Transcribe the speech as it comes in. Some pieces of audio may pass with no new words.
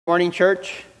Morning,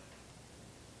 church.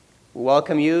 We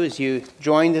welcome you as you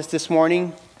joined us this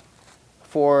morning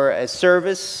for a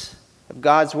service of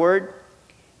God's Word.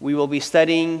 We will be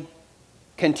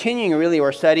continuing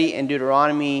our study in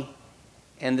Deuteronomy,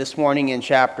 and this morning in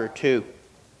chapter 2.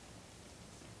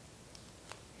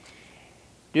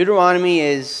 Deuteronomy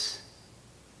is,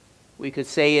 we could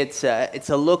say it's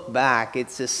a look back.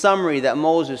 It's a summary that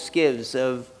Moses gives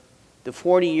of the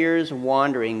 40 years of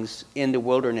wanderings in the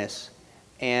wilderness.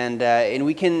 And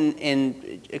we can,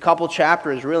 in a couple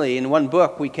chapters, really, in one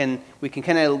book, we can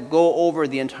kind of go over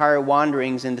the entire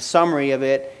wanderings and the summary of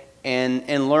it,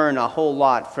 and learn a whole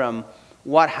lot from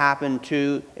what happened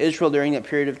to Israel during that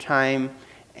period of time,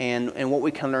 and what we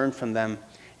can learn from them.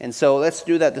 And so let's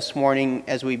do that this morning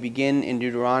as we begin in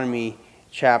Deuteronomy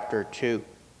chapter 2.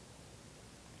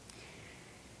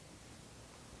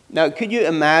 Now, could you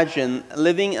imagine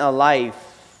living a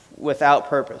life without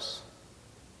purpose?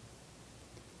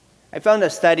 I found a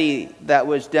study that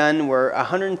was done where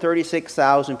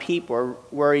 136,000 people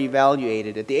were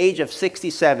evaluated. At the age of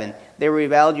 67, they were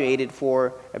evaluated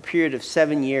for a period of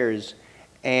 7 years.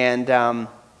 And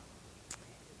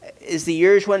as the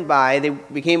years went by, they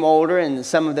became older, and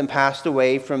some of them passed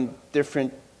away from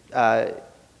different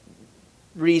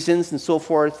reasons and so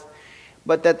forth.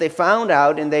 But that they found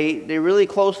out, and they really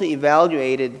closely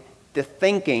evaluated the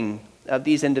thinking of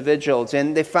these individuals,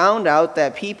 and they found out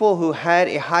that people who had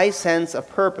a high sense of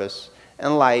purpose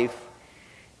in life,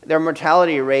 their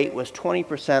mortality rate was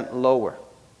 20% lower.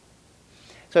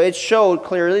 So it showed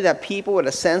clearly that people with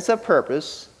a sense of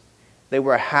purpose, they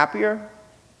were happier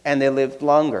and they lived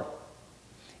longer.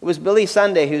 It was Billy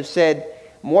Sunday who said,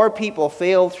 "More people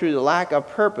fail through the lack of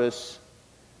purpose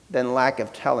than lack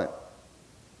of talent."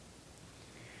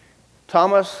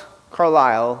 Thomas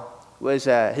Carlyle was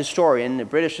a historian, a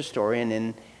British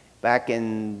historian, back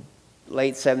in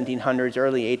late 1700s,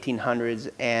 early 1800s,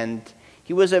 and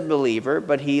he was a believer,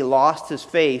 but he lost his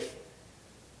faith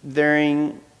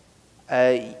during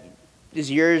his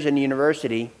years in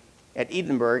university at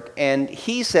Edinburgh, and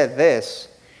he said this,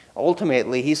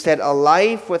 ultimately, he said, "A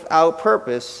life without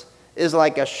purpose is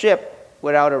like a ship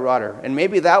without a rudder." And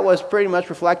maybe that was pretty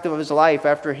much reflective of his life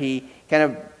after he kind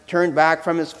of turned back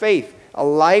from his faith. A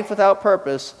life without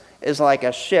purpose is like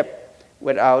a ship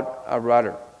without a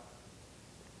rudder.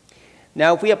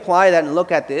 Now, if we apply that and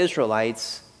look at the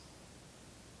Israelites,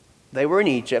 they were in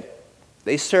Egypt.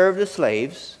 They served as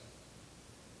slaves.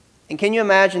 And can you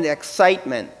imagine the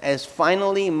excitement as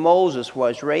finally Moses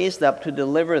was raised up to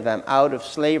deliver them out of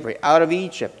slavery, out of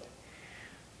Egypt?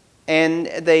 And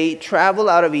they traveled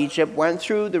out of Egypt, went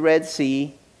through the Red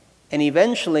Sea, and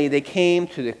eventually they came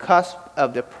to the cusp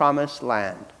of the Promised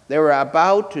Land. They were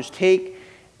about to take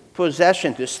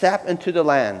possession, to step into the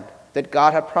land that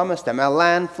God had promised them, a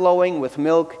land flowing with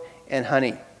milk and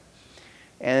honey.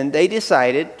 And they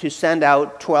decided to send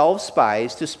out 12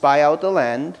 spies to spy out the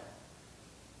land.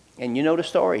 And you know the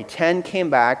story. 10 came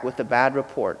back with a bad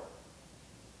report.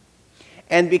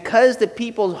 And because the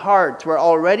people's hearts were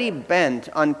already bent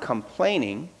on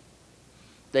complaining,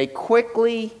 they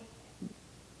quickly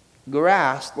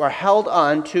grasped or held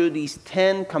on to these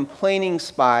 10 complaining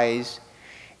spies,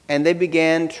 and they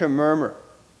began to murmur.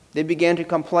 They began to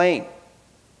complain.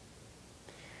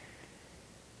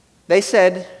 They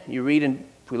said,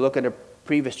 if we look at a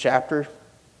previous chapter,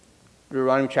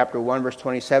 Deuteronomy chapter 1, verse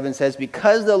 27 says,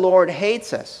 "Because the Lord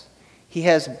hates us, he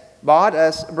has brought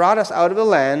us out of the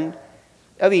land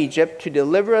of Egypt to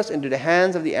deliver us into the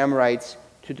hands of the Amorites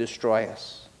to destroy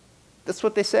us." That's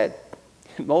what they said.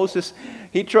 Moses,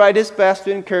 he tried his best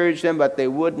to encourage them, but they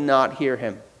would not hear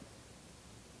him.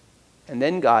 And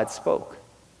then God spoke.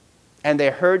 And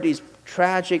they heard these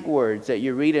tragic words that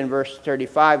you read in verse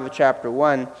 35 of chapter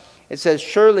 1. It says,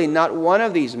 "Surely not one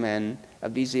of these men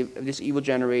of this evil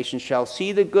generation shall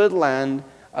see the good land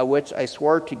of which I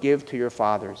swore to give to your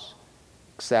fathers,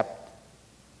 except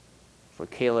for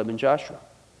Caleb and Joshua."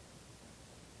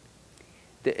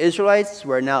 The Israelites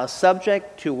were now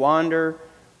subject to wander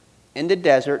in the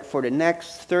desert for the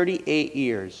next 38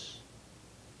 years,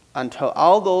 until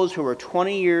all those who were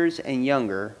 20 years and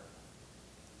younger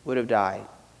would have died.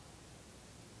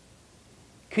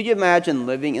 Could you imagine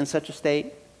living in such a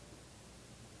state?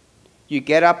 You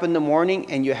get up in the morning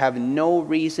and you have no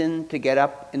reason to get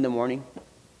up in the morning.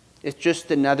 It's just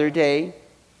another day,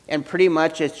 and pretty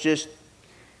much it's just,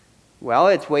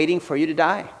 it's waiting for you to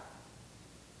die.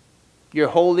 You're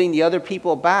holding the other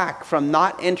people back from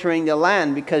not entering the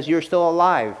land because you're still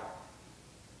alive.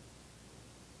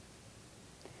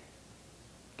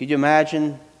 Could you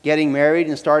imagine getting married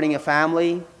and starting a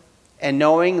family and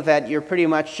knowing that you're pretty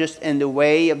much just in the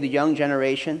way of the young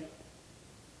generation?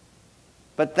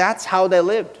 But that's how they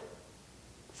lived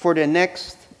for the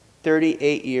next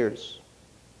 38 years.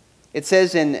 It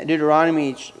says in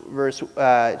Deuteronomy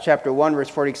chapter 1, verse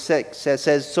 46, it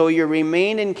says, "So you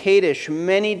remained in Kadesh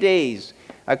many days,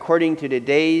 according to the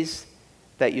days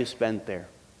that you spent there."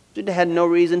 They had no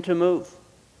reason to move.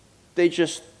 They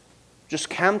just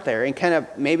camped there and kind of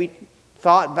maybe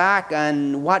thought back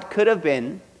on what could have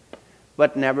been,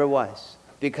 but never was,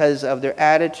 because of their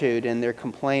attitude and their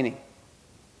complaining.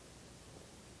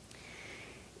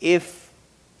 If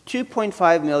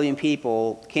 2.5 million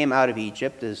people came out of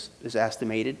Egypt, is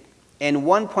estimated, and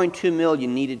 1.2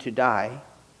 million needed to die,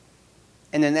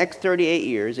 in the next 38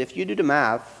 years, if you do the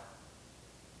math,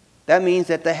 that means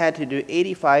that they had to do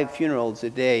 85 funerals a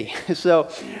day. So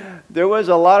there was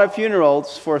a lot of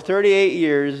funerals for 38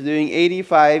 years, doing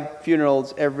 85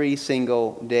 funerals every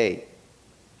single day.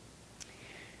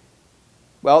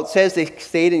 Well, it says they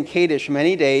stayed in Kadesh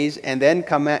many days, and then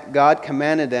God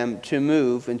commanded them to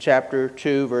move. In chapter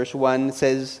 2, verse 1, it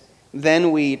says,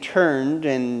 "Then we turned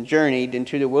and journeyed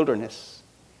into the wilderness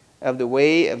of the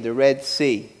way of the Red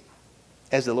Sea,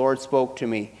 as the Lord spoke to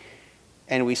me.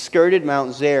 And we skirted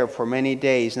Mount Seir for many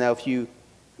days." Now, we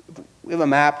have a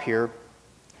map here,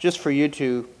 just for you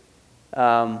to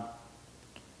kind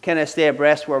of stay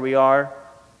abreast where we are.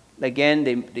 Again,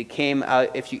 they came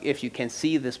out, if you can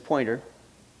see this pointer,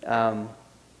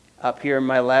 up here on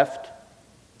my left,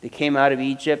 they came out of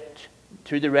Egypt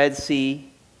through the Red Sea.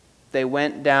 They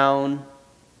went down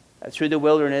through the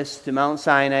wilderness to Mount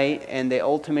Sinai, and they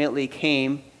ultimately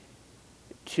came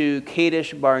to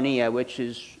Kadesh Barnea, which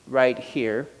is right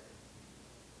here.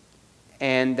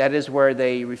 And that is where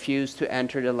they refused to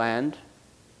enter the land.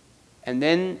 And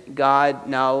then God,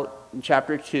 now in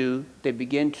chapter 2, they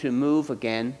begin to move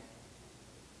again,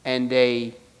 and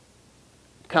they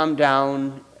come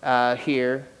down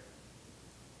here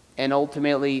and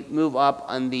ultimately move up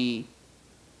on it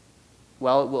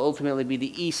will ultimately be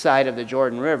the east side of the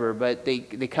Jordan River, but they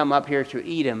come up here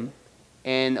to Edom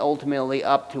and ultimately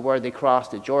up to where they cross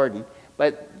the Jordan.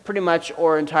 But pretty much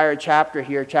our entire chapter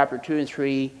here, chapter 2 and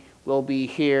 3, will be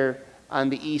here on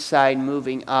the east side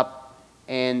moving up,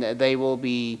 and they will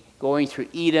be going through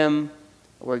Edom,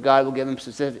 where God will give them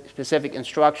specific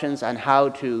instructions on how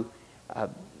to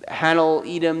handle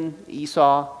Edom,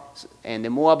 Esau, and the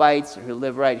Moabites who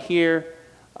live right here,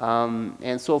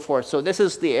 and so forth. So this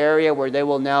is the area where they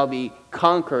will now be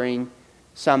conquering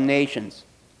some nations.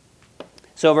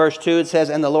 So verse 2, it says,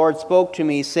 "And the Lord spoke to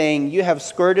me, saying, You have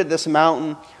skirted this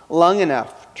mountain long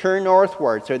enough. Turn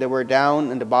northward." So they were down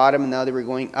in the bottom, and now they were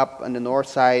going up on the north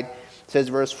side. It says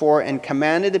verse 4, "And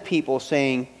commanded the people,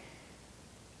 saying,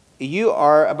 You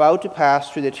are about to pass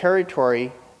through the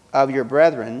territory of your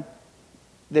brethren,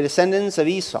 the descendants of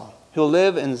Esau, who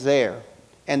live in Seir,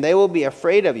 and they will be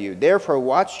afraid of you. Therefore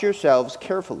watch yourselves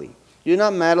carefully. Do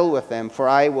not meddle with them, for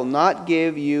I will not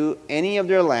give you any of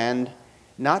their land,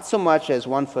 not so much as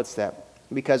one footstep,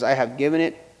 because I have given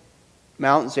it,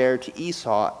 Mount Seir, to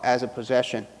Esau as a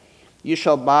possession. You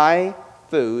shall buy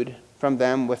food from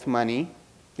them with money,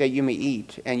 that you may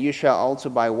eat, and you shall also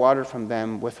buy water from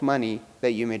them with money,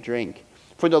 that you may drink.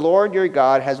 For the Lord your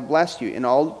God has blessed you in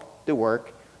all the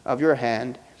work of your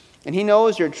hand, and he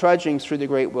knows your trudgings through the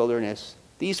great wilderness.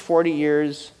 These 40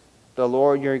 years the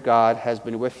Lord your God has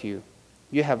been with you.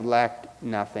 You have lacked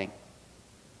nothing."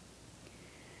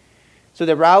 So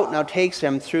the route now takes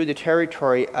them through the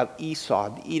territory of Esau,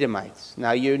 the Edomites.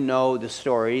 Now you know the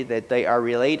story that they are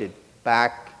related.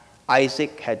 Back,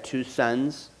 Isaac had 2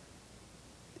 sons,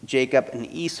 Jacob and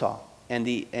Esau, and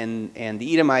the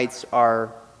Edomites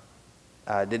are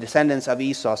the descendants of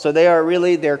Esau. So they are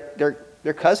really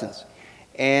their cousins.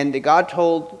 And God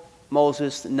told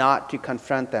Moses not to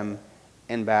confront them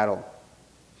in battle.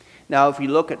 Now, if you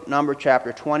look at Numbers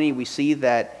chapter 20, we see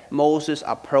that Moses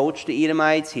approached the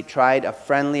Edomites. He tried a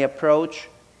friendly approach.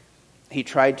 He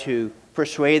tried to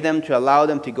persuade them to allow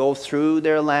them to go through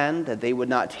their land, that they would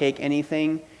not take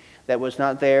anything that was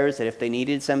not theirs, that if they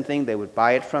needed something, they would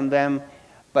buy it from them.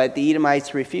 But the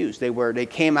Edomites refused. They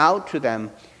came out to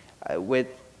them with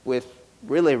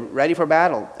really ready for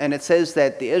battle. And it says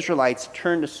that the Israelites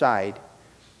turned aside.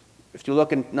 If you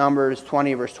look in Numbers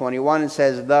 20, verse 21, it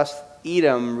says, "Thus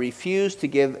Edom refused to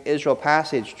give Israel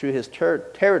passage through his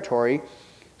territory,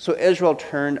 so Israel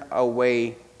turned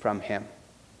away from him."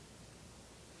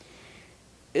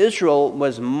 Israel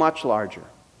was much larger.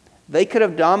 They could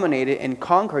have dominated and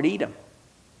conquered Edom,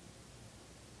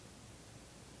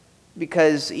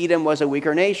 because Edom was a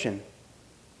weaker nation.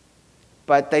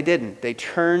 But they didn't. They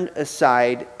turned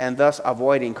aside, and thus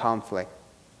avoiding conflict.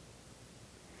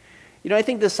 You know, I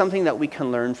think there's something that we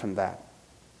can learn from that.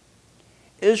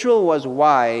 Israel was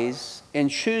wise in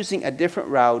choosing a different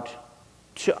route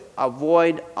to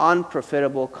avoid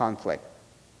unprofitable conflict.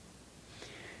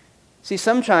 See,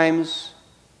 sometimes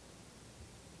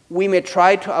we may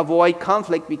try to avoid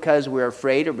conflict because we're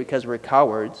afraid or because we're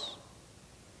cowards.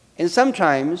 And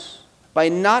sometimes, by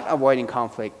not avoiding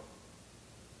conflict,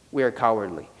 we are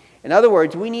cowardly. In other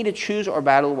words, we need to choose our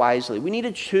battle wisely. We need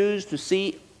to choose to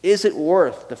see, is it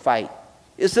worth the fight?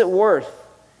 Is this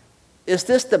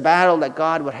the battle that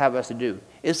God would have us to do?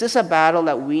 Is this a battle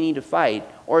that we need to fight,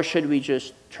 or should we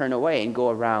just turn away and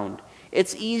go around?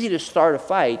 It's easy to start a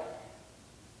fight,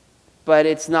 but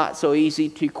it's not so easy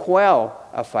to quell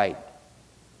a fight.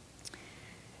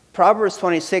 Proverbs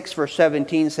 26, verse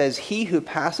 17 says, "He who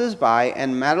passes by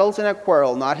and meddles in a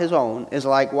quarrel not his own is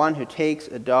like one who takes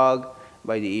a dog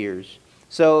by the ears."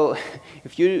 So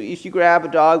if you grab a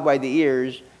dog by the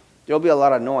ears, there'll be a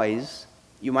lot of noise.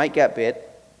 You might get bit,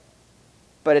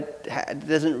 but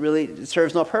it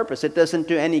serves no purpose. It doesn't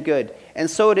do any good.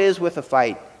 And so it is with a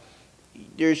fight.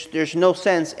 There's no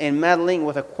sense in meddling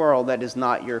with a quarrel that is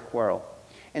not your quarrel.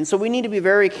 And so we need to be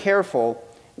very careful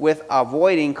with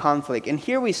avoiding conflict. And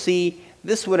here we see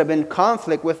this would have been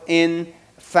conflict within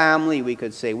family, we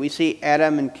could say. We see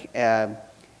Adam and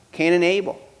Cain and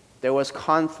Abel. There was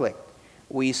conflict.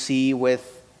 We see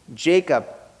with Jacob,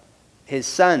 his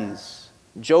sons,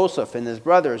 Joseph and his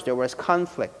brothers, there was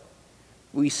conflict.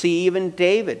 We see even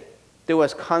David, there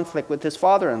was conflict with his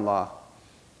father-in-law.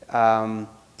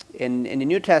 In the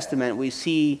New Testament, we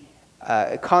see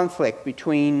a conflict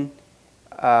between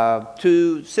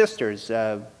two sisters,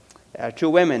 two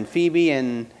women, Phoebe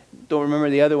and don't remember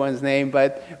the other one's name,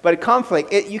 but a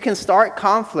conflict. You can start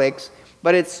conflicts,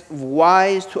 but it's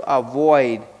wise to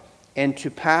avoid and to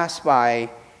pass by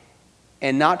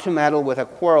and not to meddle with a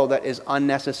quarrel that is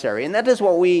unnecessary. And that is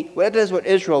what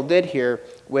Israel did here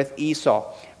with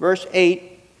Esau. Verse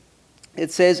 8,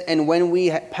 it says, "And when we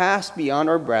had passed beyond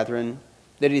our brethren,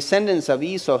 the descendants of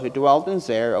Esau who dwelt in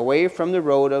Seir, away from the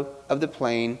road of the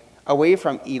plain, away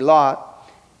from Elot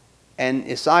and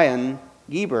Ision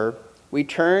Geber, we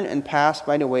turned and passed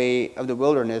by the way of the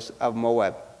wilderness of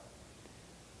Moab.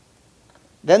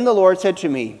 Then the Lord said to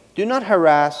me, do not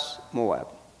harass Moab,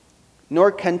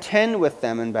 nor contend with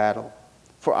them in battle,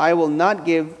 for I will not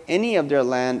give any of their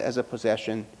land as a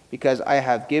possession, because I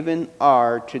have given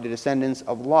Ar to the descendants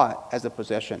of Lot as a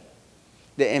possession.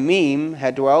 The Emim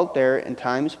had dwelt there in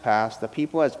times past, the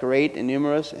people as great and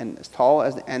numerous and as tall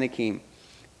as the Anakim.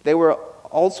 They were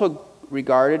also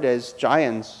regarded as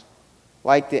giants,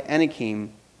 like the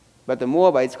Anakim, but the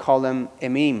Moabites called them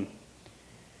Emim.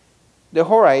 The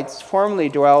Horites formerly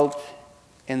dwelt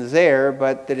in Seir,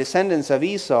 but the descendants of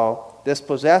Esau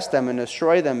dispossessed them and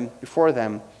destroyed them before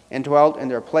them, and dwelt in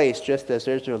their place, just as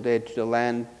Israel did to the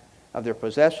land of their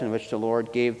possession, which the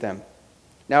Lord gave them.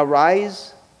 Now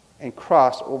rise and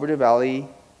cross over the valley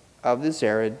of the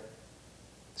Zered.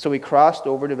 So we crossed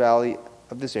over the valley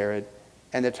of the Zered,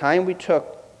 and the time we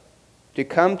took to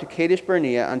come to Kadesh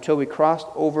Barnea until we crossed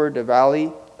over the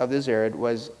valley of the Zered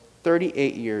was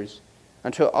 38 years,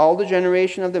 until all the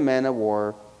generation of the men of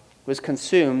war was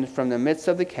consumed from the midst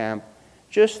of the camp,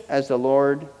 just as the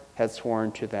Lord had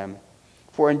sworn to them.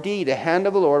 For indeed the hand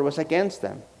of the Lord was against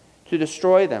them, to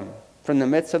destroy them from the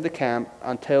midst of the camp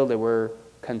until they were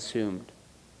consumed.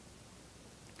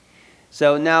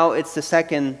 So now it's the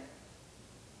second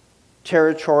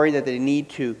territory that they need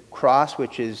to cross,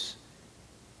 which is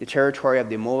the territory of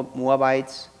the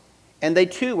Moabites. And they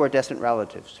too were distant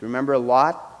relatives. Remember,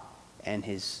 Lot and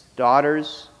his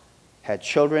daughters had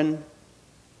children,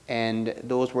 and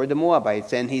those were the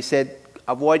Moabites. And he said,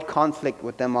 avoid conflict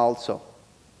with them also.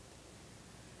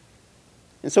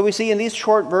 And so we see in these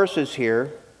short verses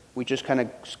here, we just kind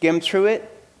of skim through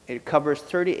it. It covers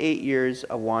 38 years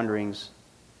of wanderings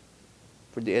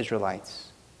for the Israelites.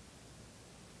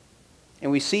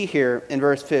 And we see here in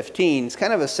verse 15, it's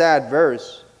kind of a sad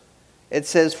verse. It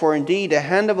says, for indeed the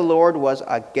hand of the Lord was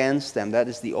against them. That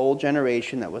is the old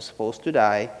generation that was supposed to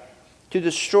die, to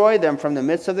destroy them from the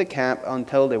midst of the camp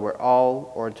until they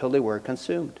were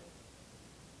consumed.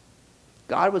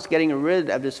 God was getting rid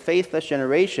of this faithless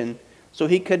generation so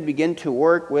he could begin to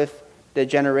work with the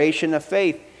generation of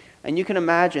faith. And you can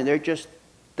imagine, they're just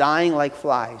dying like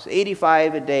flies,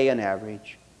 85 a day on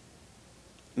average.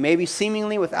 Maybe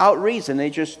seemingly without reason, they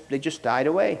just died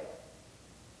away.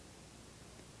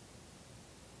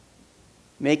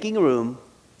 Making room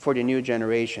for the new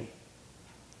generation.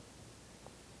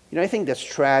 You know, I think that's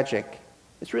tragic.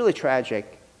 It's really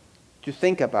tragic to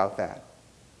think about that.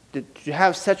 To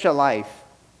have such a life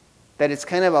that it's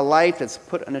kind of a life that's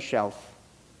put on a shelf.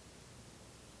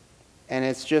 And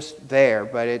it's just there,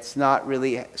 but it's not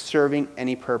really serving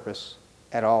any purpose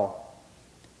at all.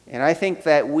 And I think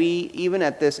that we, even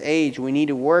at this age, we need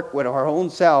to work with our own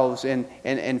selves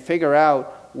and figure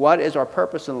out what is our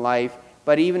purpose in life.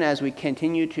 But even as we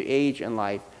continue to age in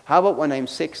life, how about when I'm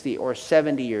 60 or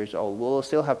 70 years old? Will it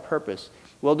still have purpose?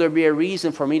 Will there be a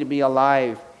reason for me to be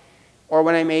alive? Or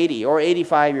when I'm 80 or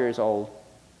 85 years old?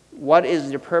 What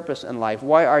is your purpose in life?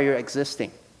 Why are you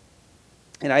existing?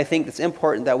 And I think it's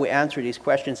important that we answer these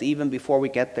questions even before we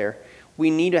get there. We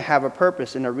need to have a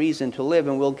purpose and a reason to live,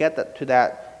 and we'll get to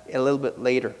that a little bit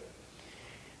later.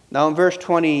 Now in verse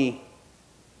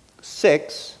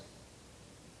 26,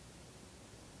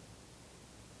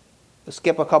 let's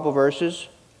skip a couple verses.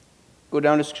 Go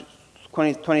down to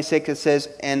 26, it says,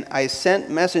 "And I sent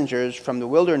messengers from the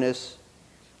wilderness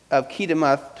of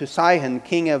Kedemoth to Sihon,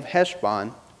 king of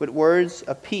Heshbon, with words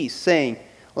of peace, saying,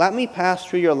 Let me pass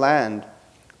through your land.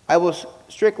 I will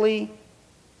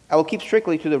keep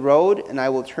strictly to the road, and I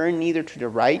will turn neither to the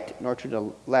right nor to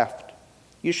the left.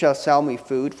 You shall sell me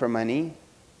food for money,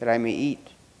 that I may eat,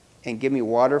 and give me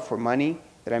water for money,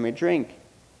 that I may drink.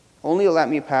 Only let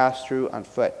me pass through on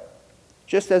foot.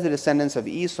 Just as the descendants of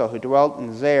Esau who dwelt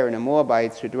in Zair, and the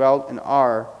Moabites who dwelt in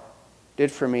Ar,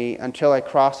 did for me, until I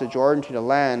crossed the Jordan to the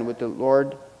land which the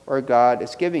Lord our God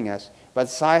is giving us. But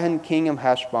Sihon, king of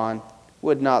Heshbon,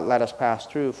 would not let us pass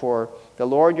through, for the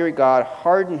Lord your God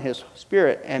hardened his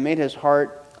spirit and made his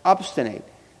heart obstinate,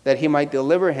 that he might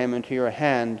deliver him into your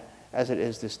hand, as it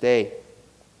is this day.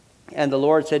 And the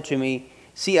Lord said to me,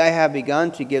 See, I have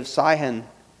begun to give Sihon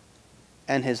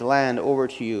and his land over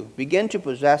to you. Begin to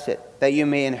possess it, that you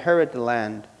may inherit the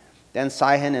land. Then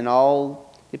Sihon and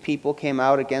all the people came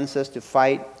out against us to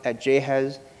fight at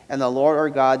Jahaz, and the Lord our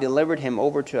God delivered him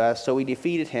over to us, so we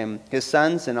defeated him, his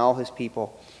sons, and all his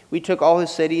people. We took all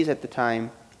his cities at the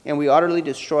time, and we utterly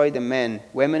destroyed the men,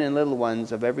 women, and little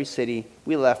ones of every city.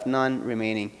 We left none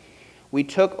remaining. We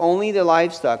took only the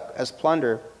livestock as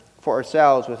plunder for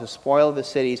ourselves with the spoil of the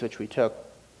cities which we took.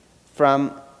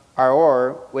 From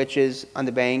Aroer, which is on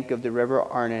the bank of the river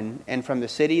Arnon, and from the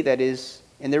city that is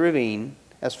in the ravine,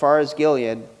 as far as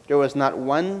Gilead, there was not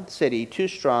one city too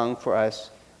strong for us.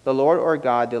 The Lord our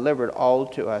God delivered all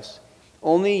to us.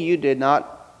 Only you did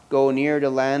not go near the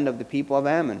land of the people of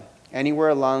Ammon, anywhere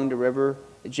along the river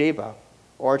Jabbok,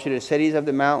 or to the cities of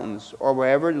the mountains, or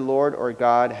wherever the Lord our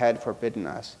God had forbidden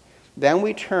us. Then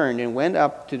we turned and went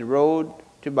up to the road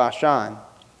to Bashan,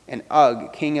 and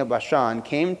Og, king of Bashan,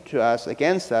 came to us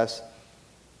against us,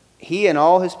 he and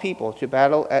all his people, to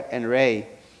battle at Enrei.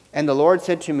 And the Lord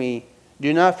said to me,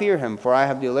 Do not fear him, for I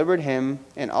have delivered him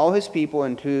and all his people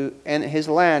and his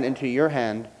land into your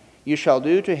hand. You shall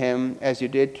do to him as you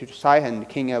did to Sihon,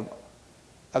 king of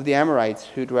the Amorites,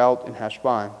 who dwelt in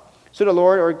Heshbon. So the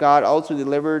Lord our God also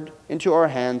delivered into our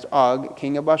hands Og,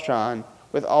 king of Bashan,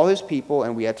 with all his people,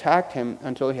 and we attacked him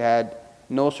until he had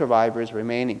no survivors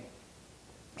remaining.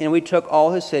 And we took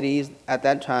all his cities at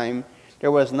that time.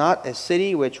 There was not a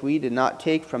city which we did not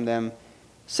take from them,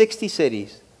 60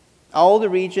 cities, all the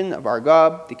region of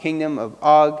Argob, the kingdom of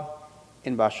Og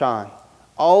in Bashan.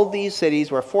 All these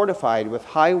cities were fortified with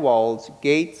high walls,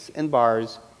 gates, and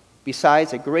bars,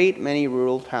 besides a great many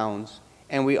rural towns.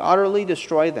 And we utterly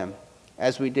destroyed them,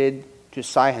 as we did to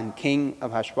Sihon, king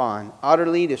of Heshbon,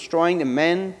 utterly destroying the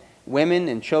men, women,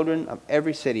 and children of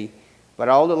every city. But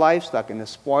all the livestock and the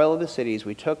spoil of the cities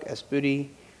we took as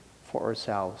booty for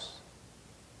ourselves.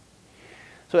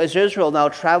 So as Israel now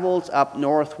travels up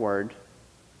northward,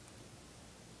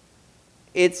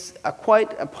 it's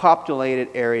quite a populated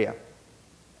area.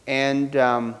 And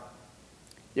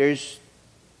there's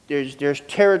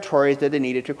territories that they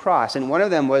needed to cross. And one of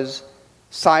them was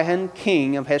Sihon,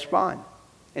 king of Heshbon.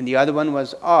 And the other one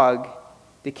was Og,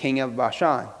 the king of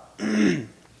Bashan.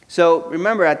 So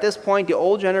remember, at this point, the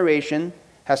old generation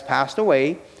has passed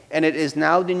away, and it is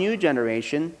now the new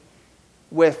generation,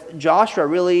 with Joshua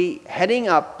really heading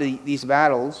up these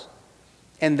battles,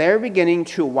 and they're beginning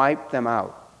to wipe them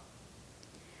out.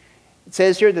 It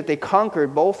says here that they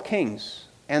conquered both kings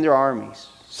and their armies,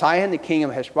 Sihon, the king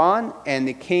of Heshbon, and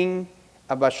the king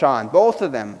of Bashan, both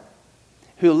of them,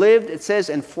 who lived, it says,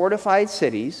 in fortified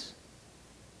cities.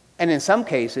 And in some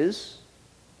cases,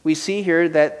 we see here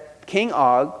that King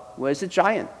Og was a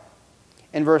giant.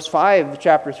 In verse 5 of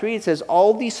chapter 3, it says,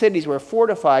 All these cities were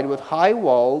fortified with high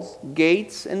walls,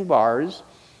 gates, and bars,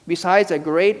 besides a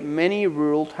great many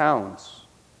rural towns.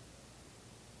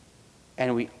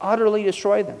 And we utterly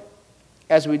destroyed them,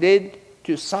 as we did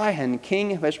to Sihon,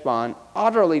 king of Heshbon,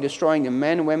 utterly destroying the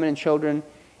men, women, and children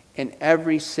in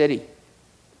every city.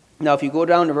 Now, if you go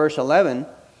down to verse 11,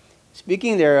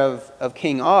 speaking there of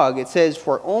King Og, it says,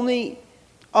 For only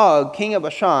Og, king of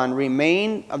Bashan,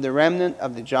 remained of the remnant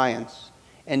of the giants,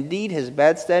 Indeed, his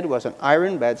bedstead was an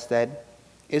iron bedstead.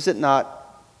 Is it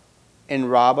not in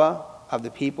Rabbah of the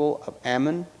people of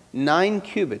Ammon? 9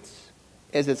 cubits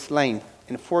is its length,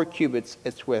 and 4 cubits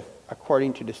its width,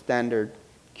 according to the standard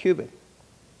cubit.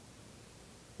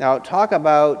 Now, talk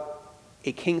about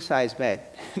a king-size bed.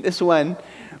 This one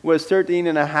was 13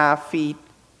 and a half feet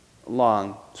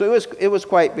long. So it was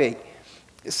quite big.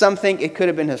 Some think it could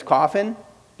have been his coffin,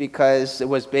 because it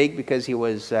was big, because he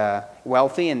was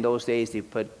wealthy. In those days, they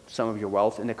put some of your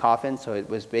wealth in the coffin, so it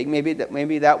was big. Maybe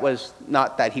that was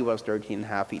not that he was 13 and a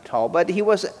half feet tall, but he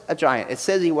was a giant. It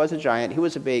says he was a giant. He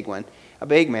was a big one, a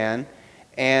big man,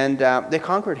 and they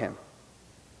conquered him.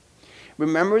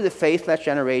 Remember the faithless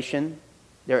generation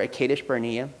there at Kadesh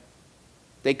Barnea?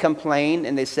 They complained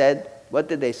and they said, what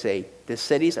did they say? The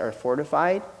cities are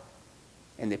fortified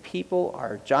and the people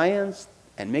are giants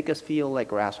and make us feel like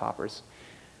grasshoppers.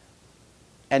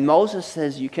 And Moses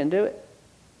says, you can do it.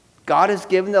 God has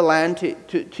given the land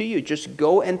to you. Just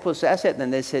go and possess it.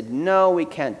 And they said, no, we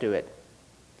can't do it.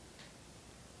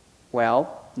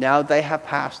 Well, now they have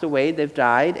passed away. They've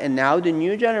died. And now the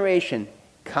new generation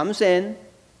comes in.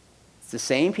 It's the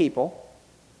same people.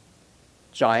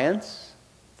 Giants,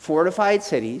 fortified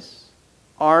cities,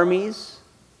 armies.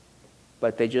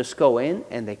 But they just go in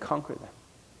and they conquer them.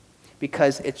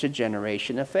 Because it's a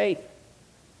generation of faith.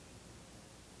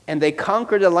 And they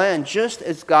conquered the land just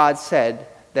as God said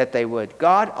that they would.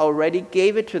 God already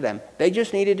gave it to them. They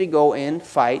just needed to go in,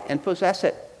 fight, and possess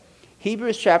it.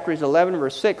 Hebrews chapters 11,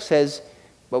 verse 6 says,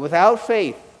 but without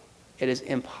faith, it is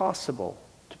impossible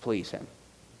to please him.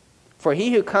 For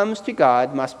he who comes to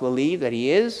God must believe that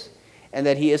he is, and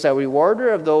that he is a rewarder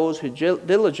of those who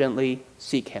diligently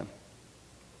seek him.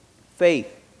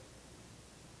 Faith.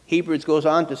 Hebrews goes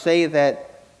on to say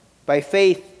that by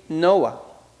faith, Noah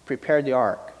prepared the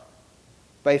ark.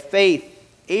 By faith,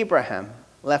 Abraham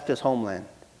left his homeland.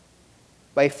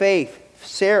 By faith,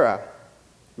 Sarah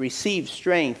received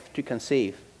strength to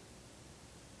conceive.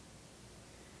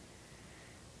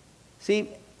 See,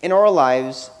 in our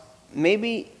lives,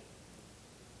 maybe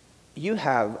you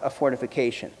have a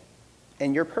fortification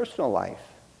in your personal life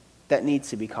that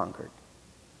needs to be conquered.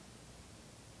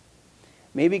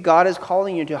 Maybe God is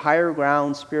calling you to higher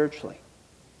ground spiritually.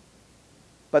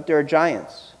 But there are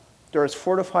giants. There's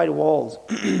fortified walls.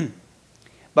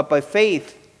 But by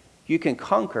faith, you can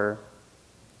conquer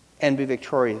and be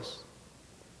victorious.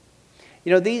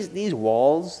 You know, these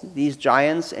walls, these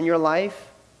giants in your life,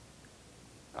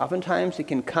 oftentimes it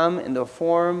can come in the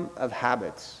form of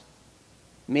habits.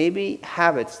 Maybe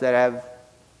habits that have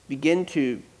begin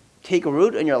to take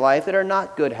root in your life that are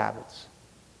not good habits.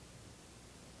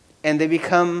 And they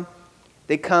become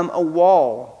a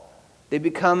wall. They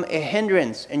become a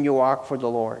hindrance in your walk for the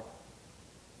Lord.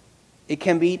 It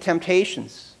can be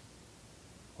temptations,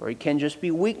 or it can just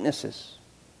be weaknesses.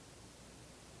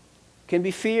 It can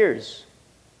be fears.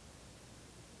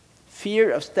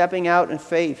 Fear of stepping out in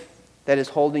faith that is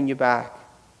holding you back.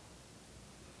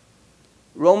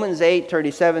 Romans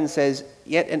 8:37 says,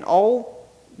 yet in all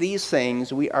these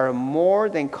things we are more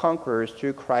than conquerors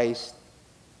through Christ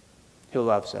who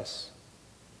loves us.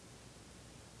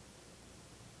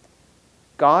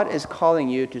 God is calling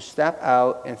you to step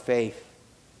out in faith.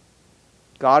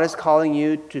 God is calling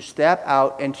you to step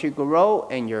out and to grow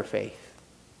in your faith.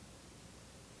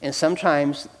 And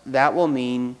sometimes that will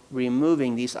mean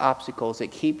removing these obstacles that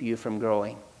keep you from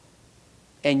growing.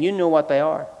 And you know what they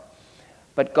are.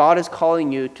 But God is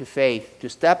calling you to faith, to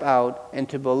step out and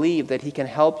to believe that he can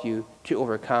help you to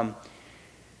overcome.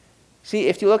 See,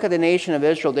 if you look at the nation of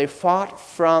Israel, they fought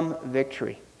from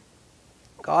victory.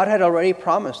 God had already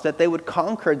promised that they would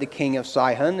conquer the king of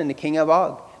Sihon and the king of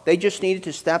Og. They just needed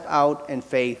to step out in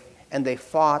faith, and they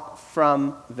fought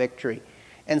from victory.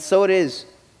 And so it is.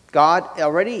 God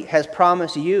already has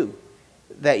promised you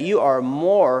that you are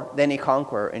more than a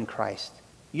conqueror in Christ.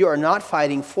 You are not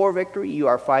fighting for victory, you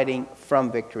are fighting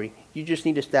from victory. You just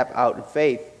need to step out in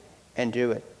faith and do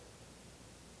it.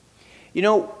 You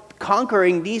know,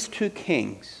 conquering these two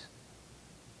kings,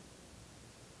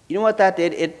 you know what that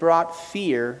did? It brought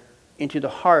fear into the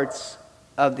hearts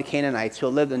of the Canaanites who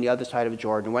lived on the other side of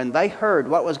Jordan. When they heard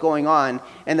what was going on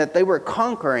and that they were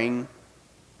conquering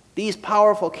these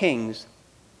powerful kings,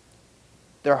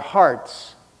 their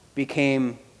hearts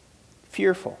became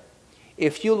fearful.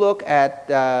 If you look at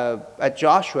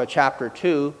Joshua chapter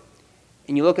 2,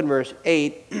 and you look at verse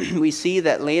 8, we see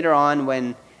that later on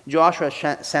when Joshua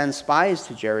sends spies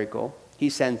to Jericho, he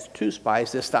sends 2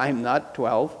 spies this time, not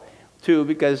 12. 2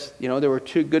 because, there were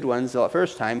 2 good ones the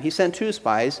first time. He sent 2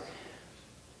 spies,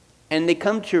 and they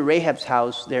come to Rahab's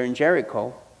house there in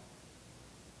Jericho,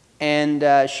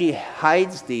 And she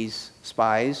hides these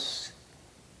spies.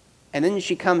 And then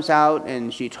she comes out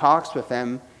and she talks with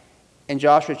them in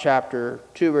Joshua chapter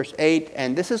 2, verse 8.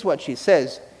 And this is what she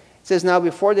says. It says, now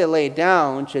before they lay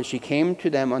down, she came to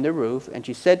them on the roof, and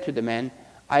she said to the men,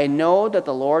 I know that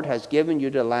the Lord has given you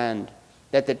the land,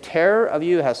 that the terror of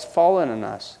you has fallen on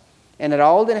us, and that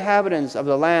all the inhabitants of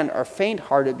the land are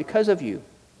faint-hearted because of you.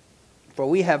 For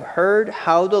we have heard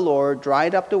how the Lord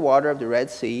dried up the water of the Red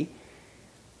Sea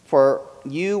for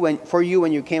you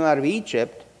when you came out of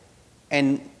Egypt,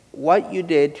 and what you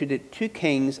did to the two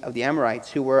kings of the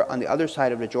Amorites who were on the other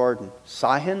side of the Jordan,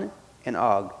 Sihon and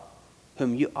Og,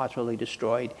 whom you utterly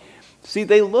destroyed. See,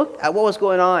 they looked at what was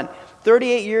going on.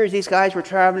 38 years these guys were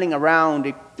traveling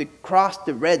around. They crossed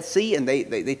the Red Sea, and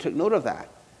they took note of that.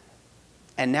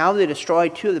 And now they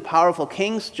destroyed two of the powerful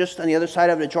kings just on the other side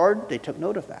of the Jordan. They took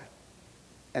note of that.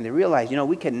 And they realized,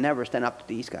 we can never stand up to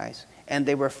these guys. And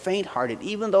they were faint-hearted,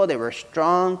 even though they were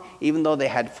strong, even though they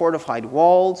had fortified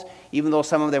walls, even though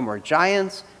some of them were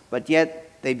giants, but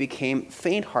yet they became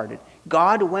faint-hearted.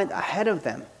 God went ahead of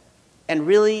them and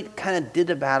really kind of did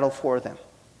the battle for them.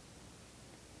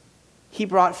 He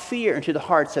brought fear into the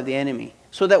hearts of the enemy,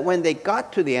 so that when they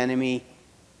got to the enemy,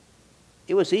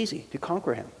 it was easy to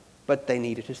conquer him. But they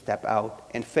needed to step out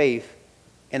in faith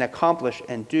and accomplish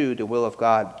and do the will of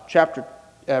God.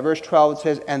 Verse 12, it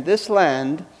says, and this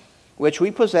land which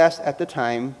we possessed at the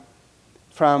time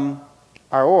from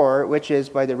Aror, which is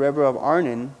by the river of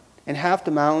Arnon, and half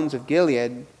the mountains of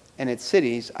Gilead and its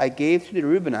cities, I gave to the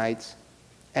Reubenites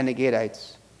and the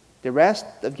Gadites. The rest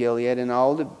of Gilead and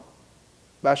all the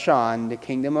Bashan, the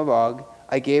kingdom of Og,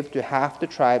 I gave to half the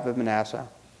tribe of Manasseh.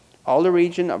 All the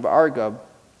region of Argob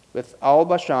with all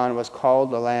Bashan was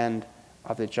called the land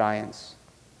of the giants.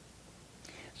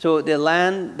 So the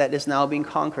land that is now being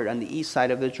conquered on the east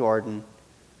side of the Jordan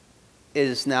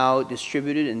is now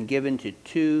distributed and given to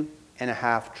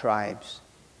 2.5 tribes.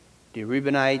 The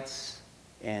Reubenites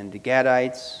and the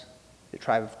Gadites, the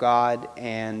tribe of God,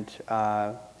 and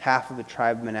half of the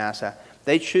tribe of Manasseh.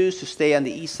 They choose to stay on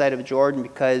the east side of Jordan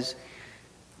because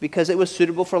it was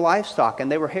suitable for livestock,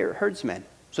 and they were herdsmen.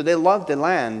 So they loved the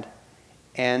land,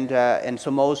 and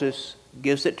so Moses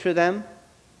gives it to them,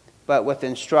 but with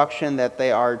instruction that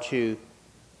they are to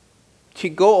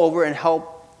go over and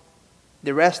help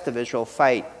the rest of Israel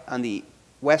fight on the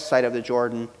west side of the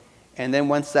Jordan, and then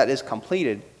once that is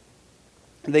completed,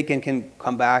 they can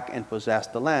come back and possess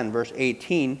the land. Verse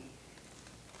 18,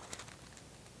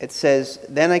 it says,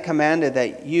 then I commanded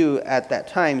that you at that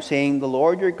time, saying, the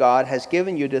Lord your God has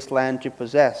given you this land to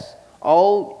possess.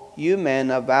 All you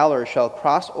men of valor shall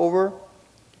cross over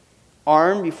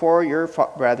armed before your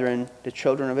brethren, the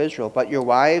children of Israel. But your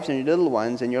wives and your little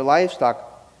ones and your livestock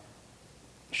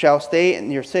shall stay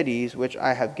in your cities which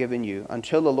I have given you,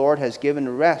 until the Lord has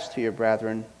given rest to your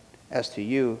brethren as to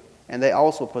you, and they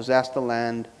also possess the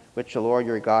land which the Lord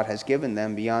your God has given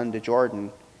them beyond the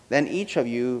Jordan. Then each of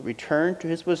you return to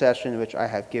his possession which I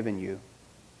have given you.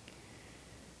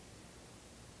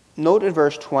 Note in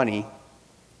verse 20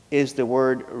 is the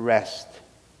word rest.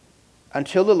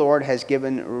 Until the Lord has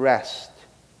given rest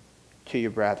to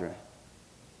your brethren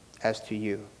as to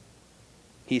you.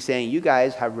 He's saying, you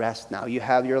guys have rest now. You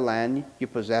have your land, you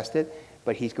possessed it,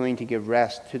 but he's going to give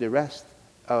rest to the rest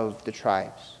of the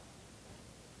tribes.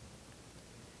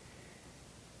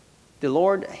 The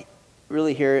Lord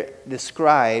really here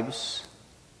describes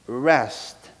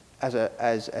rest as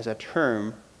a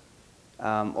term,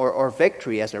 or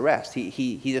victory as a rest.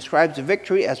 He describes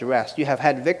victory as a rest. You have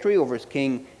had victory over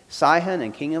King Sihon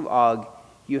and king of Og.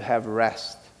 You have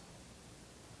rest.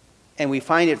 And we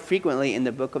find it frequently in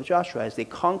the book of Joshua. As they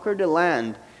conquered the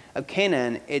land of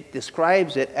Canaan, it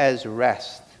describes it as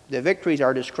rest. The victories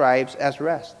are described as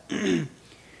rest.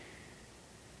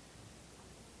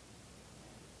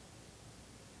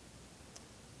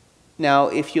 Now,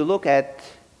 if you look at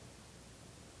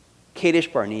Kadesh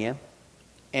Barnea,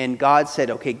 and God said,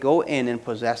 okay, go in and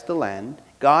possess the land,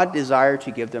 God desired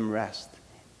to give them rest.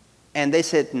 And they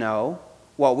said, no,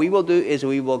 what we will do is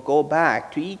we will go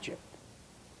back to Egypt.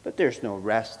 But there's no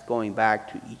rest going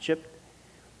back to Egypt.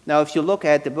 Now, if you look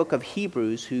at the book of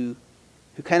Hebrews, who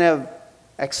kind of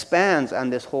expands on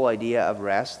this whole idea of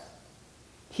rest,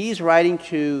 he's writing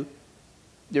to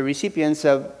the recipients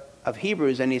of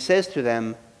Hebrews, and he says to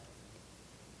them,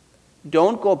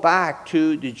 don't go back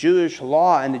to the Jewish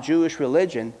law and the Jewish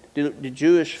religion, the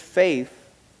Jewish faith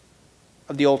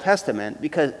of the Old Testament,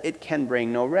 because it can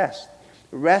bring no rest.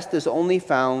 Rest is only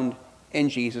found in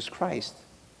Jesus Christ.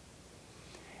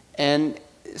 And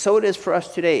so it is for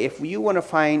us today. If you want to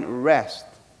find rest,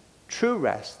 true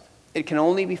rest, it can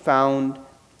only be found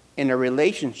in a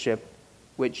relationship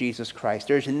with Jesus Christ.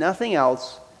 There's nothing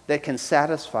else that can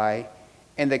satisfy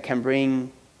and that can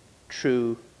bring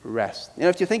true rest.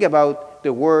 If you think about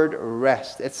the word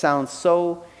rest, it sounds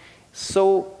so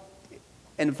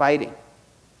inviting.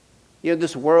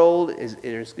 This world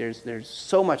there's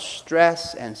so much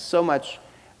stress and so much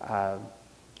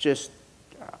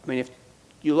if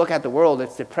you look at the world,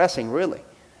 it's depressing, really.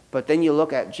 But then you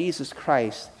look at Jesus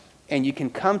Christ, and you can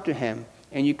come to him,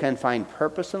 and you can find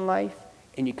purpose in life,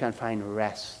 and you can find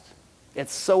rest.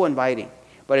 It's so inviting.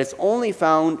 But it's only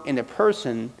found in the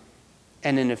person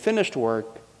and in the finished work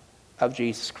of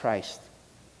Jesus Christ.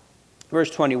 Verse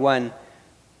 21,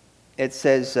 it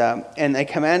says, and I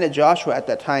commanded Joshua at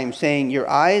that time, saying, your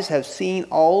eyes have seen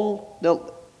all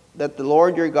that the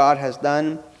Lord your God has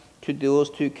done to these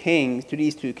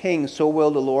two kings, so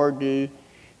will the Lord do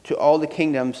to all the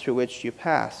kingdoms through which you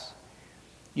pass.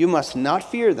 You must not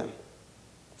fear them,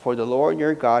 for the Lord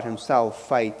your God himself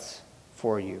fights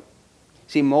for you.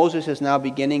 See, Moses is now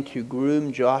beginning to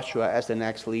groom Joshua as the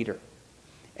next leader.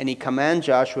 And he commands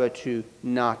Joshua to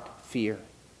not fear.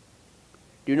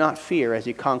 Do not fear as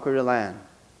you conquer the land.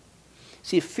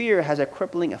 See, fear has a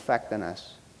crippling effect on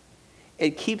us.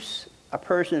 It keeps a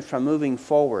person from moving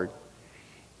forward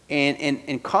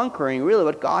and conquering really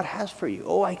what God has for you.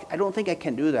 I don't think I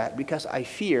can do that because I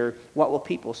fear what will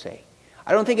people say.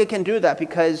 I don't think I can do that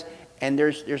because, and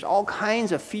there's all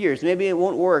kinds of fears. Maybe it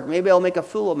won't work. Maybe I'll make a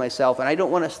fool of myself and I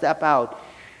don't want to step out.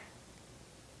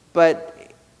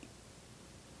 But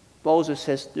Moses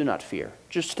says, do not fear.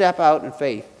 Just step out in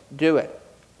faith. Do it.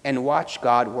 And watch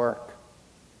God work.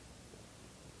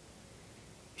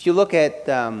 If you look at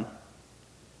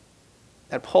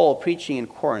Paul preaching in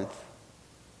Corinth,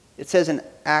 it says in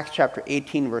Acts chapter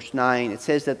 18, verse 9, it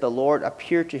says that the Lord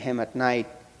appeared to him at night,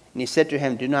 and he said to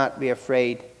him, do not be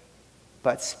afraid,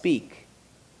 but speak,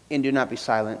 and do not be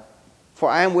silent, for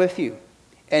I am with you,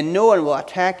 and no one will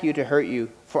attack you to hurt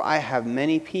you, for I have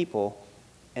many people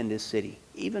in this city.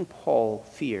 Even Paul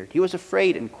feared. He was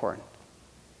afraid in Corinth.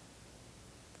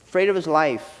 Afraid of his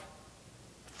life.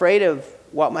 Afraid of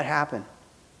what might happen.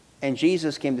 And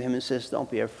Jesus came to him and says, don't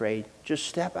be afraid. Just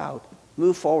step out.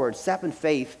 Move forward. Step in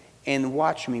faith and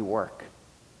watch me work.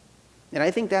 And I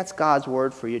think that's God's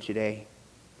word for you today.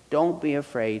 Don't be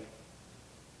afraid.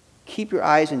 Keep your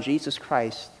eyes on Jesus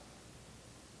Christ.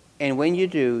 And when you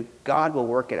do, God will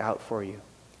work it out for you.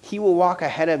 He will walk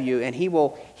ahead of you, and he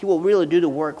will really do the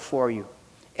work for you.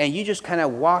 And you just kind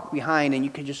of walk behind, and you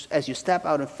can just, as you step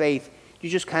out in faith, you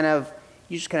just kind of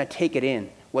take it in,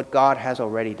 what God has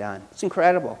already done. It's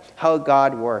incredible how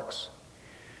God works.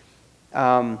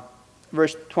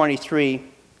 Verse 23,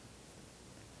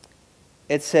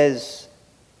 it says,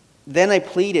 then I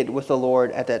pleaded with the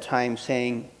Lord at that time,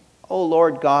 saying, O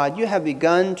Lord God, you have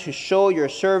begun to show your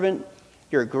servant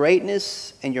your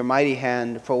greatness and your mighty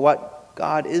hand. For what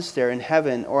God is there in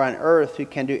heaven or on earth who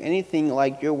can do anything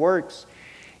like your works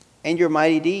and your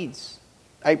mighty deeds?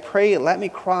 I pray, let me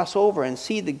cross over and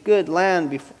see the good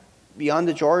land beyond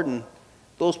the Jordan,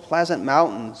 those pleasant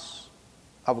mountains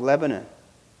of Lebanon.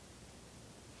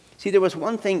 See, there was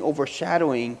one thing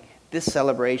overshadowing this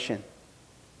celebration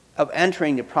of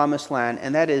entering the promised land,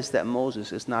 and that is that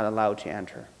Moses is not allowed to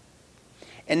enter.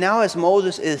 And now as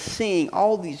Moses is seeing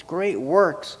all these great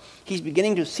works, he's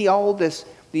beginning to see all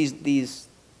these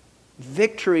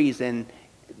victories and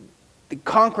the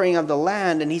conquering of the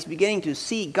land, and he's beginning to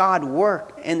see God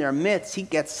work in their midst. He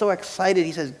gets so excited.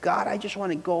 He says, God, I just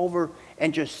want to go over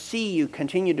and just see you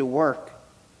continue to work.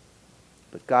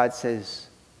 But God says,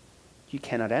 you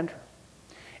cannot enter.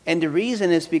 And the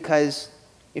reason is because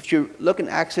if you look in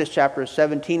Exodus chapter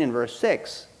 17 and verse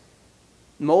 6,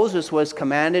 Moses was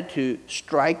commanded to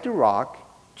strike the rock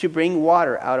to bring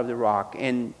water out of the rock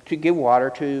and to give water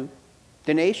to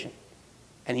the nation.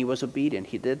 And he was obedient.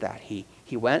 He did that. He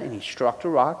went and he struck the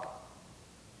rock.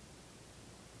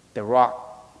 The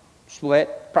rock split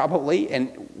probably,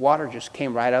 and water just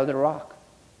came right out of the rock.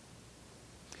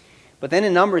 But then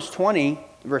in Numbers 20,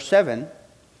 verse 7,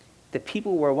 the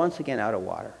people were once again out of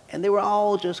water. And they were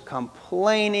all just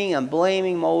complaining and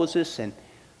blaming Moses. And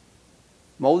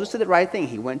Moses did the right thing.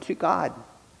 He went to God.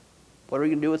 What are we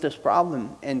going to do with this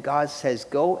problem? And God says,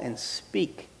 go and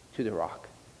speak to the rock.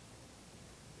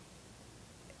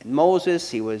 And Moses,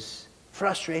 he was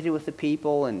frustrated with the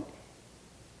people and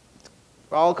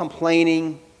we're all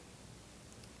complaining.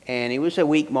 And it was a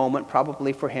weak moment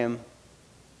probably for him.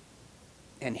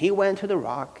 And he went to the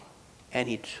rock and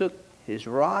he took his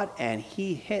rod and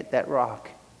he hit that rock.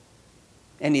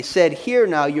 And he said, here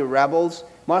now, you rebels,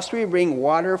 must we bring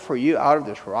water for you out of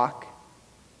this rock?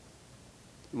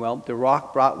 Well, the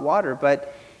rock brought water,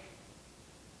 but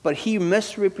he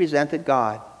misrepresented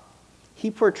God. he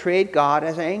portrayed God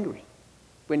as angry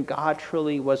when God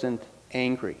truly wasn't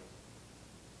angry.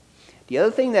 The other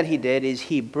thing that he did is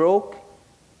he broke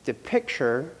the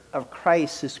picture of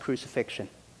Christ's crucifixion.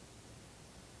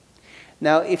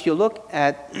 Now, if you look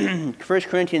at 1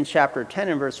 Corinthians chapter 10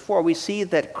 and verse 4, we see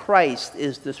that Christ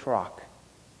is this rock.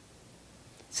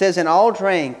 It says, and all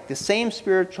drank the same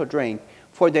spiritual drink,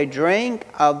 for they drank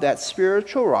of that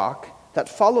spiritual rock that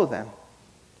followed them,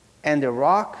 and the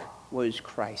rock was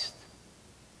Christ.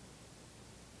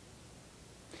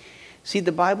 See,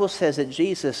 the Bible says that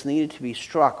Jesus needed to be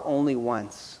struck only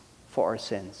once for our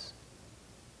sins.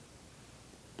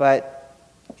 But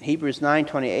Hebrews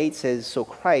 9:28 says, so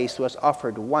Christ was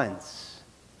offered once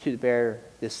to bear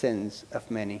the sins of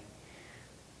many.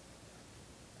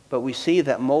 But we see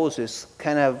that Moses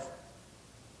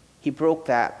he broke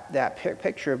that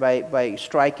picture by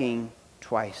striking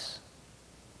twice.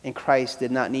 And Christ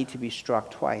did not need to be struck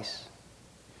twice.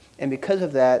 And because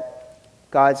of that,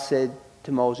 God said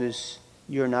to Moses,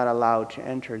 you're not allowed to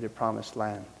enter the promised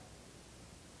land.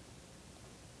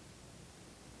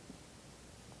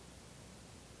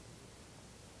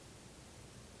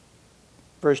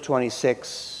 Verse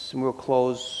 26, and we'll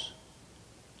close,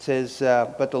 says,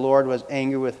 but the Lord was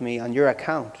angry with me on your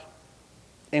account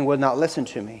and would not listen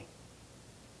to me.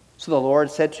 So the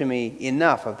Lord said to me,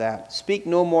 enough of that. Speak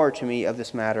no more to me of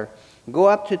this matter. Go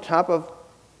up to the top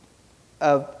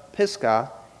of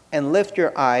Pisgah and lift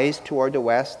your eyes toward the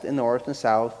west and north and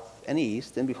south and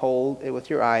east, and behold it with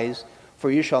your eyes,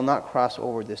 for you shall not cross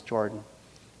over this Jordan.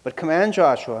 But command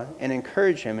Joshua and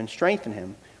encourage him and strengthen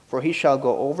him, for he shall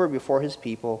go over before his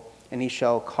people, and he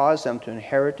shall cause them to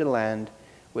inherit the land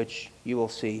which you will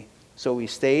see. So we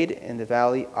stayed in the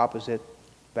valley opposite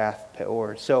Bath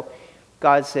Peor. So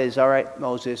God says, all right,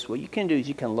 Moses, what you can do is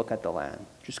you can look at the land.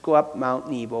 Just go up Mount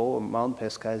Nebo or Mount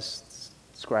Pisgah, as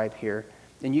described here,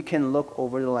 and you can look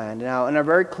over the land. Now, on a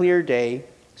very clear day,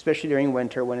 especially during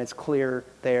winter when it's clear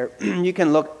there, you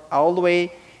can look all the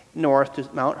way north to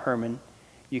Mount Hermon.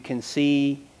 You can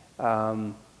see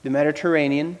the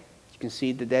Mediterranean. You can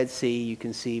see the Dead Sea. You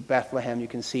can see Bethlehem. You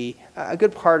can see a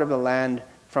good part of the land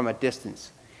from a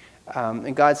distance.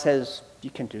 And God says,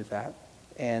 you can do that.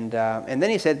 And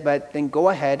then he said, but then go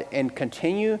ahead and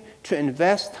continue to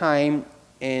invest time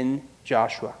in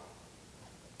Joshua.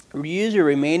 Use your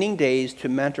remaining days to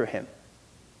mentor him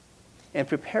and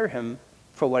prepare him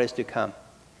for what is to come.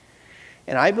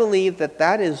 And I believe that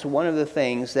that is one of the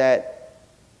things that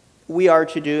we are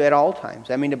to do at all times.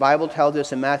 I mean, the Bible tells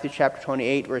us in Matthew chapter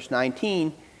 28, verse 19,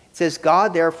 it says, go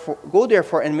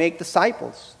therefore and make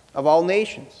disciples of all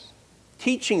nations,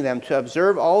 teaching them to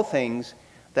observe all things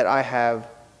that I have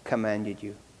commanded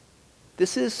you.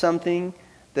 This is something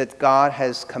that God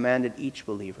has commanded each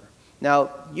believer.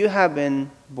 Now, you have been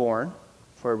born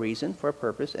for a reason, for a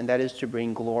purpose, and that is to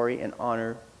bring glory and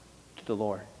honor to the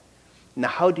Lord. Now,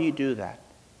 how do you do that?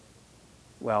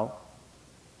 Well,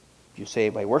 you say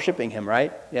by worshiping him,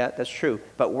 right? Yeah, that's true.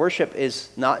 But worship is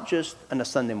not just on a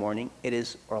Sunday morning. It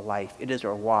is our life. It is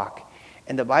our walk.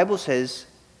 And the Bible says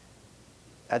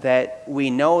that we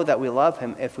know that we love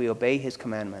him if we obey his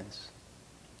commandments.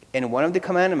 And one of the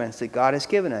commandments that God has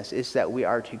given us is that we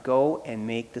are to go and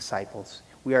make disciples.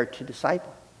 We are to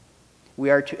disciple.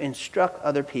 We are to instruct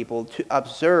other people to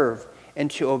observe and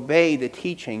to obey the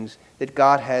teachings that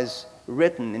God has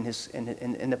written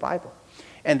in the Bible.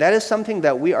 And that is something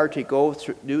that we are to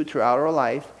do throughout our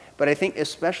life, but I think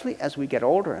especially as we get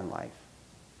older in life.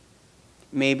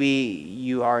 Maybe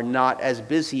you are not as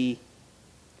busy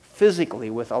physically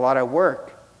with a lot of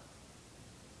work.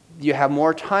 You have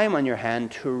more time on your hand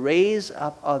to raise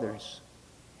up others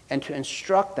and to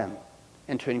instruct them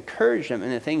and to encourage them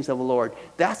in the things of the Lord.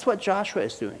 That's what Joshua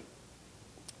is doing.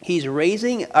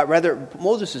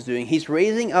 Moses is doing. He's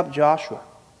raising up Joshua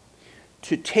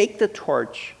to take the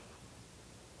torch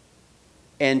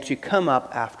and to come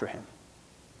up after him.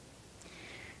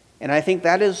 And I think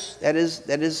that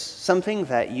is something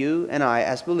that you and I,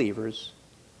 as believers,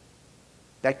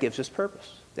 that gives us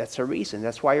purpose. That's a reason.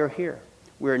 That's why you're here.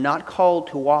 We're not called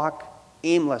to walk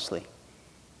aimlessly,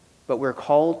 but we're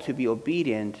called to be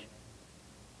obedient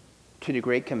to the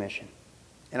Great Commission.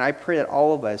 And I pray that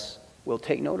all of us will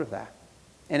take note of that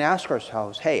and ask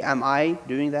ourselves, hey, am I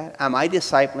doing that? Am I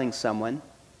discipling someone?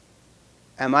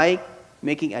 Am I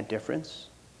making a difference?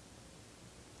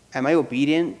 Am I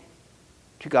obedient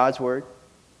to God's word?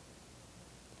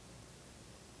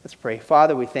 Let's pray.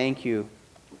 Father, we thank you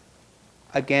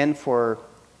again for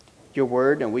your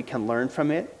word, and we can learn from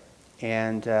it.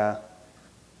 And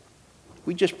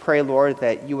we just pray, Lord,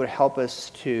 that you would help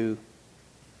us to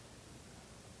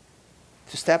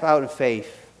step out in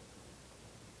faith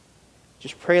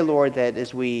Just pray, Lord, that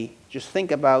as we just think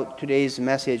about today's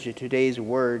message and today's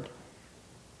word,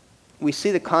 we see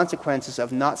the consequences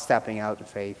of not stepping out in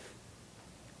faith.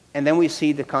 And then we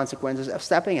see the consequences of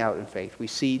stepping out in faith. We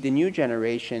see the new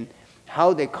generation,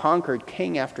 how they conquered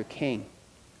king after king.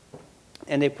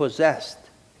 And they possessed.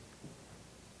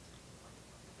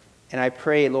 And I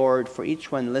pray, Lord, for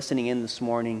each one listening in this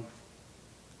morning,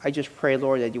 I just pray,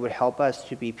 Lord, that you would help us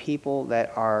to be people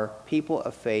that are people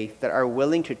of faith, that are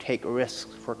willing to take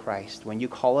risks for Christ. When you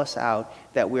call us out,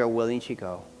 that we are willing to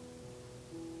go.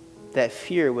 That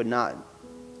fear would not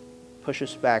push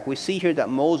us back. We see here that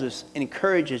Moses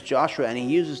encourages Joshua, and he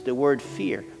uses the word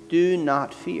fear. Do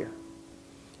not fear.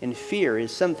 And fear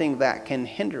is something that can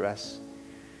hinder us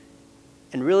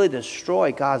and really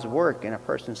destroy God's work in a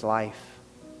person's life.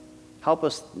 Help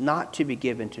us not to be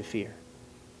given to fear,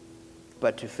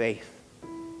 but to faith.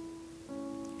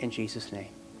 In Jesus' name.